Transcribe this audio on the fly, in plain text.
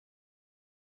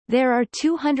There are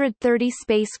 230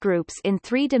 space groups in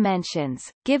 3 dimensions,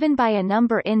 given by a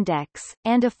number index,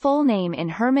 and a full name in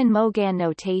Hermann-Mogan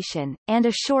notation, and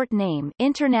a short name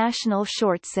international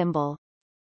short symbol.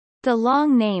 The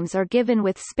long names are given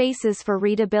with spaces for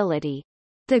readability.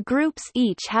 The groups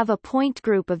each have a point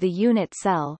group of the unit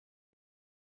cell.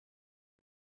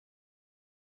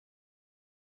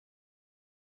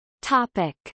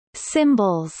 Topic: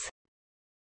 Symbols.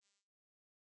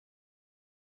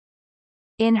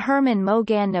 In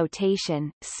Hermann-Mogan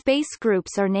notation, space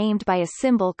groups are named by a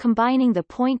symbol combining the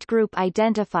point group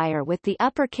identifier with the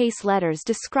uppercase letters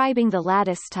describing the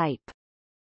lattice type.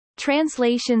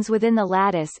 Translations within the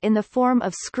lattice in the form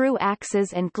of screw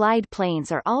axes and glide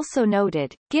planes are also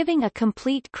noted, giving a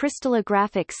complete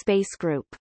crystallographic space group.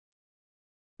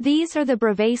 These are the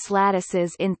Bravais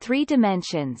lattices in 3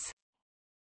 dimensions.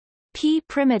 P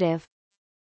primitive,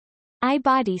 I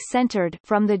body-centered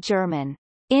from the German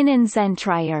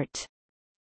Innenzentriert.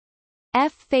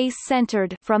 F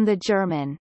face-centered from the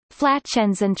German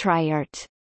Flächenzentriert.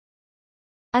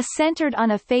 A centered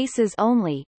on a faces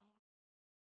only.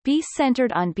 B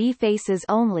centered on B faces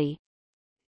only.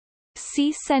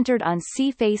 C centered on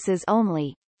C faces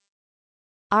only.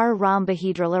 R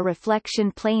rhombohedral. A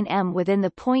reflection plane M within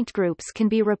the point groups can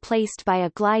be replaced by a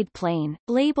glide plane,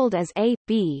 labeled as A,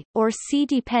 B, or C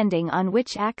depending on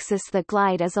which axis the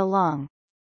glide is along.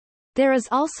 There is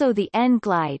also the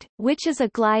N-glide, which is a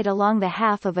glide along the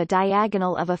half of a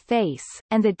diagonal of a face,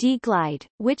 and the D-glide,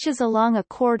 which is along a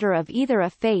quarter of either a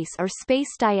face or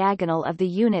space diagonal of the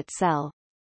unit cell.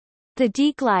 The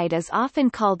D-glide is often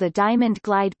called the diamond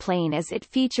glide plane as it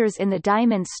features in the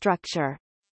diamond structure.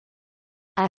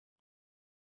 A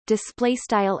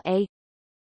displaystyle A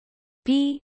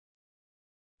B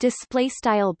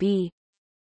displaystyle B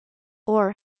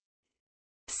or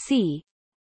C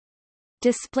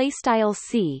displaystyle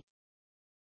C.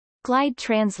 Glide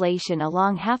translation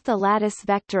along half the lattice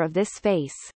vector of this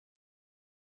face.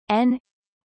 N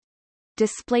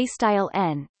displaystyle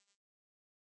N.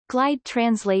 Glide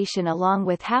translation along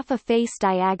with half a face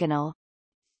diagonal.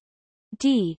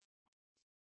 D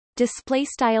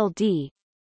displaystyle D.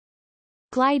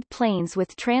 Glide planes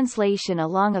with translation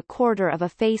along a quarter of a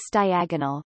face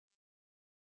diagonal.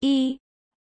 E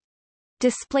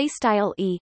displaystyle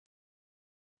E.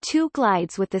 2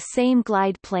 glides with the same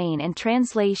glide plane and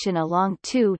translation along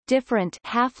 2 different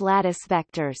half-lattice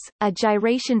vectors. A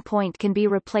gyration point can be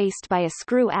replaced by a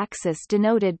screw axis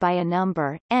denoted by a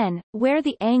number, n, where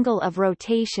the angle of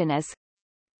rotation is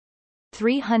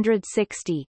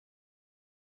 360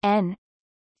 n.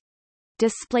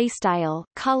 Displaystyle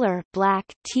color black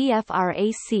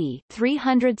tfrac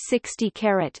 360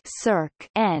 circ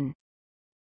n.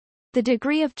 The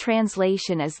degree of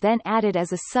translation is then added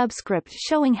as a subscript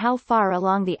showing how far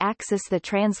along the axis the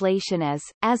translation is,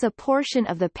 as a portion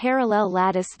of the parallel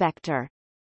lattice vector.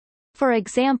 For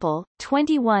example,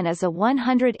 21 is a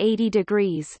 180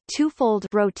 degrees twofold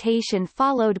rotation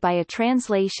followed by a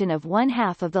translation of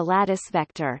 1/2 of the lattice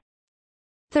vector.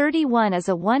 31 is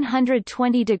a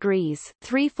 120 degrees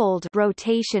threefold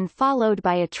rotation followed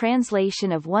by a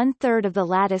translation of 1/3 of the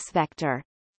lattice vector.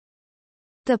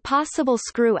 The possible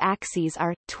screw axes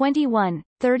are 21,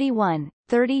 31,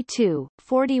 32,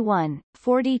 41,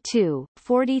 42,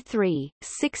 43,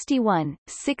 61,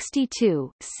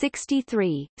 62,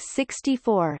 63,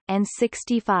 64, and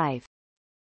 65.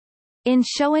 In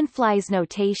Schoenfly's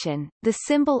notation, the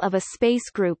symbol of a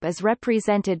space group is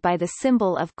represented by the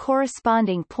symbol of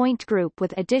corresponding point group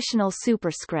with additional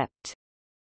superscript.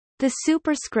 The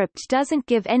superscript doesn't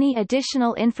give any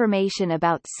additional information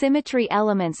about symmetry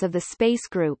elements of the space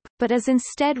group, but is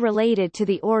instead related to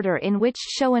the order in which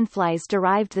Schoenflies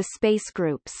derived the space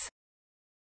groups.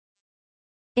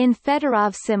 In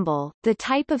Fedorov symbol, the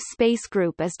type of space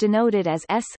group is denoted as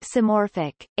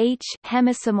S-simorphic, H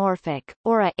hemisomorphic,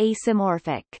 or A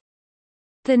asymorphic.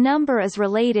 The number is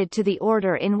related to the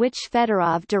order in which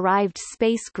Fedorov derived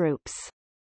space groups.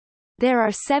 There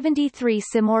are 73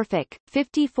 simorphic,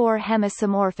 54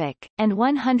 hemisomorphic, and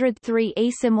 103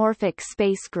 asymorphic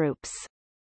space groups.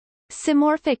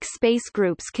 Simorphic space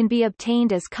groups can be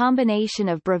obtained as combination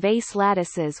of Bravais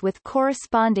lattices with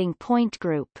corresponding point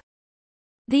group.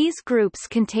 These groups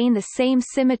contain the same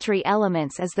symmetry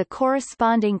elements as the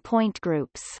corresponding point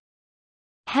groups.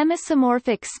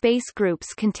 Hemisomorphic space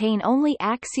groups contain only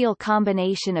axial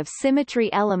combination of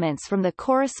symmetry elements from the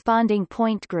corresponding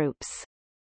point groups.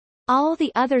 All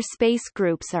the other space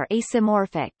groups are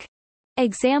asymorphic.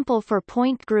 Example for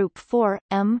point group 4,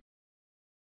 M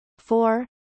 4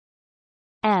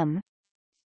 M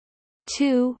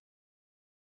 2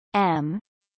 M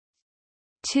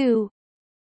 2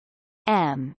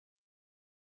 M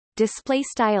display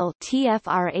style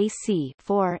tfrac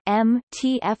 4 m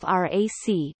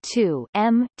tfrac 2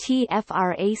 m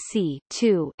tfrac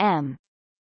 2 m.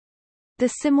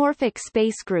 The symmorphic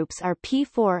space groups are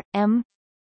P4 m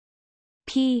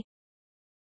P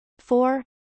 4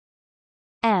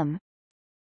 m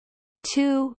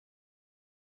 2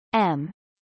 m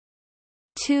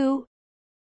 2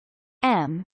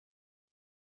 m.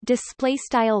 Display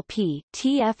style P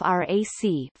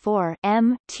tfrac 4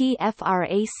 m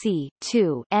tfrac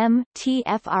 2 m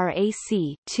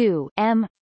tfrac 2 m.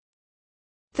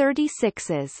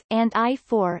 36s and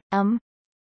I4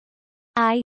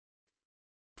 I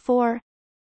 4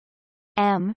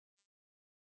 m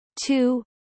 2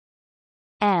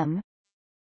 m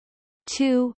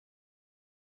 2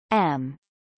 m.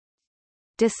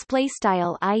 Display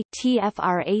style I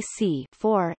tfrac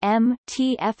 4 m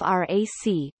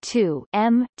tfrac 2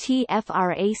 m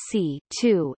tfrac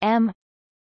 2 m.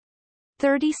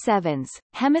 37s.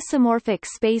 Hemisomorphic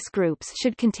space groups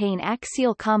should contain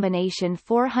axial combination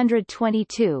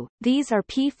 422. These are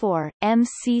P4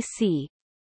 MCC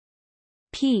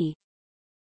P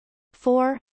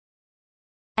 4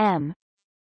 M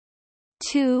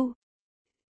 2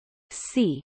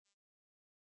 C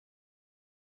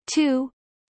 2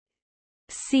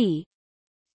 C.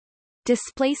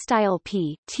 Display style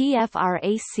P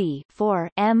tfrac 4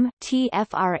 m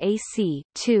tfrac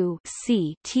 2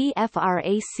 C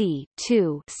tfrac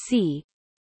 2 C.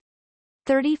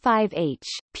 35h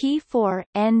P4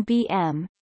 NBM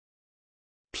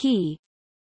P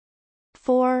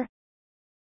 4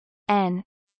 N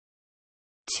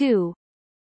 2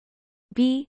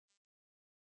 B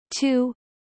 2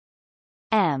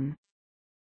 M.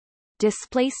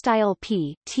 Display style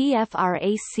P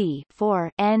tfrac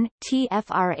 4 n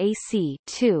tfrac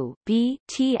 2 b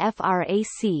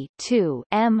tfrac 2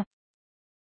 m.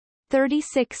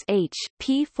 36h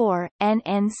P4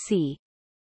 NNC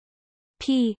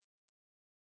P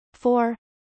 4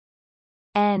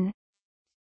 n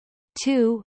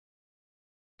 2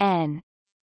 n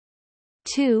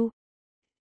 2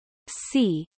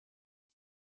 C.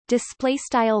 Display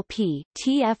style P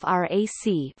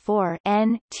tfrac 4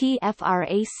 n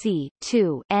tfrac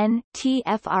 2 n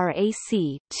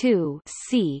tfrac 2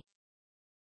 C.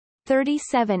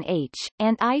 37h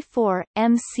and I4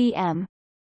 MCM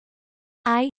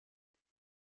I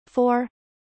 4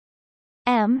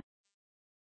 M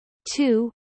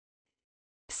 2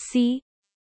 C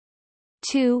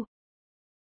 2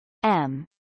 M.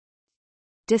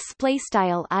 Display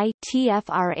style I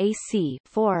tfrac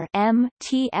 4 m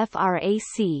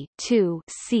tfrac 2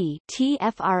 C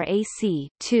tfrac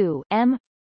 2 m.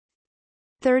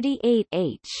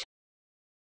 38h.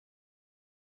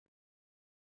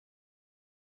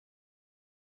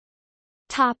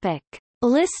 Topic: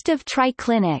 List of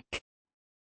Triclinic.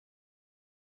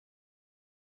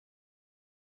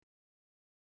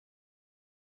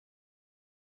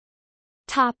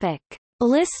 Topic: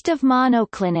 List of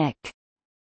Monoclinic.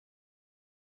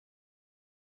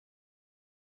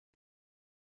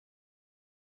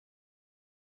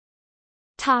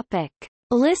 Topic: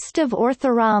 List of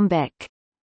Orthorhombic.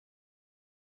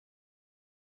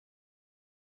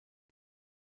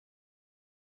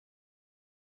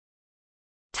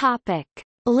 Topic: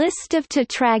 List of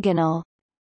Tetragonal.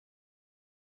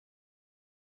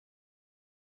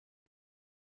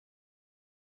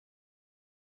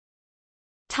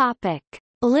 Topic: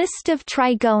 List of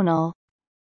Trigonal.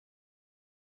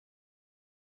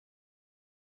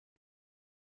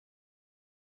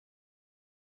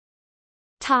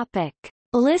 Topic: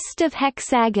 List of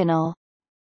Hexagonal.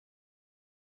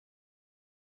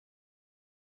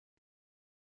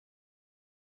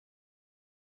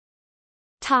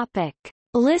 Topic: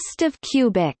 List of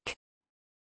Cubic.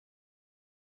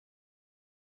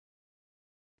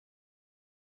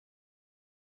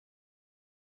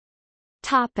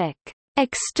 Topic: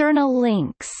 External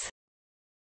links.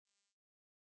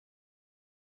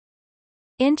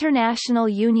 International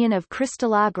Union of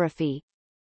Crystallography.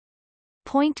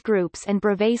 Point groups and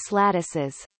Bravais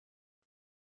lattices.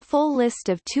 Full list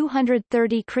of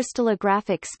 230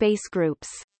 crystallographic space groups.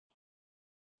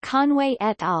 Conway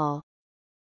et al.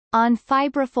 On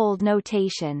fibrafold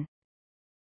notation.